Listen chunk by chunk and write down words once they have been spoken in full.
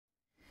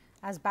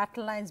as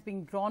battle lines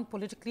being drawn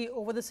politically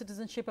over the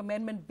Citizenship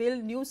Amendment Bill.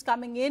 News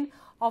coming in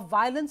of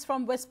violence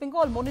from West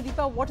Bengal.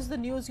 Monideepa, what is the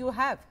news you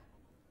have?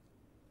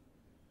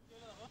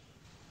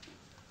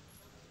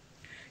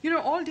 You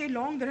know, all day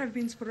long there have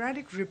been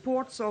sporadic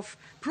reports of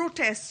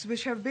protests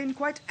which have been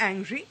quite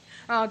angry.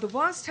 The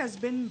worst has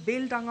been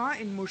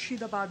Beldanga in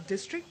Murshidabad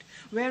district,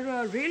 where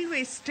a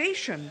railway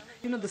station,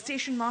 the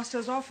station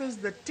master's office,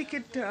 the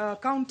ticket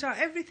counter,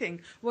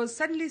 everything was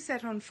suddenly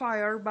set on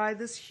fire by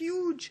this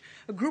huge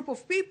group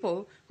of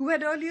people who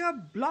had earlier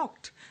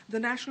blocked the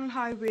National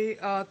Highway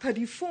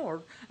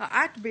 34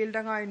 at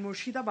Beldanga in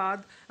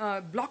Murshidabad,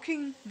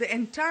 blocking the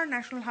entire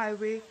national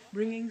highway,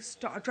 bringing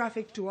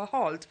traffic to a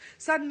halt.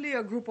 Suddenly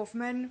a group of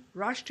men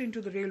rushed into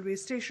the railway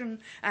station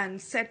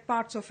and set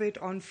parts of it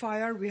on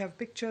fire. We have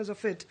pictures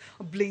of it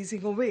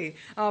blazing away.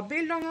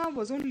 Beldanga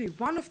was only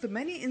one of the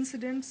many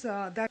incidents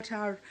that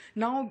are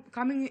now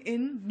coming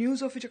in,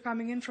 news of which are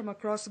coming in from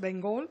across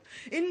Bengal.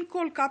 In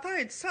Kolkata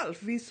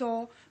itself, we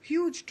saw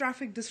huge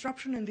traffic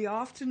disruption in the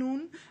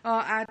afternoon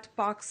at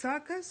Park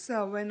Circus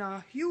when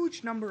a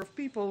huge number of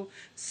people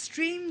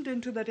streamed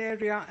into that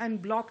area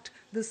and blocked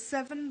the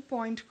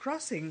 7-point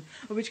crossing,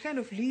 which kind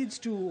of leads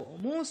to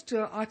most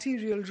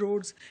arterial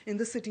roads in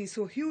the city.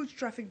 So huge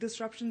traffic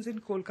disruptions in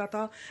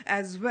Kolkata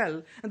as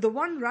well. And the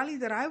one rally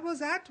that I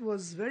was at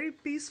was very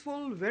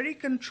peaceful, very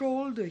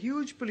controlled, a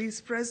huge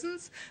police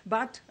presence,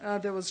 but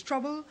there was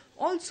trouble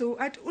also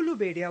at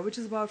Ulubedia, which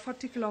is about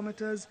 40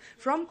 kilometers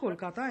from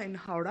Kolkata in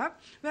Howrah,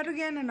 where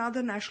again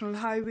another national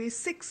highway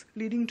 6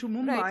 leading to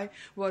Mumbai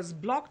was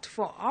blocked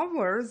for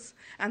hours,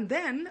 and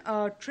then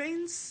a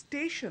train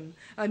station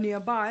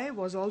nearby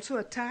was also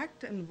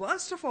attacked, and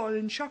worst of all,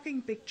 in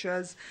shocking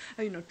pictures,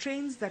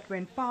 trains that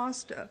went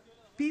past,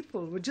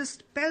 people were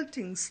just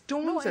pelting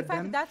stones at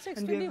them. That's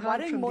extremely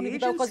worrying,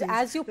 Monideepa, because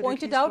as you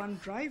pointed out,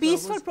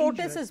 peaceful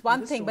protest is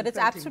one thing, but it's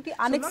absolutely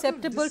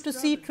unacceptable to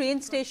see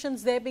train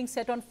stations there being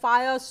set on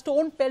fire,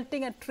 stone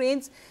pelting at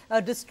trains,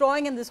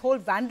 destroying, and this whole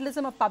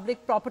vandalism of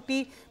public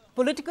property.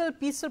 Political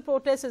peaceful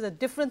protest is a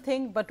different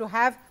thing, but to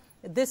have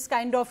this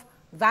kind of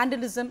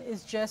vandalism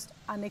is just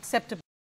unacceptable.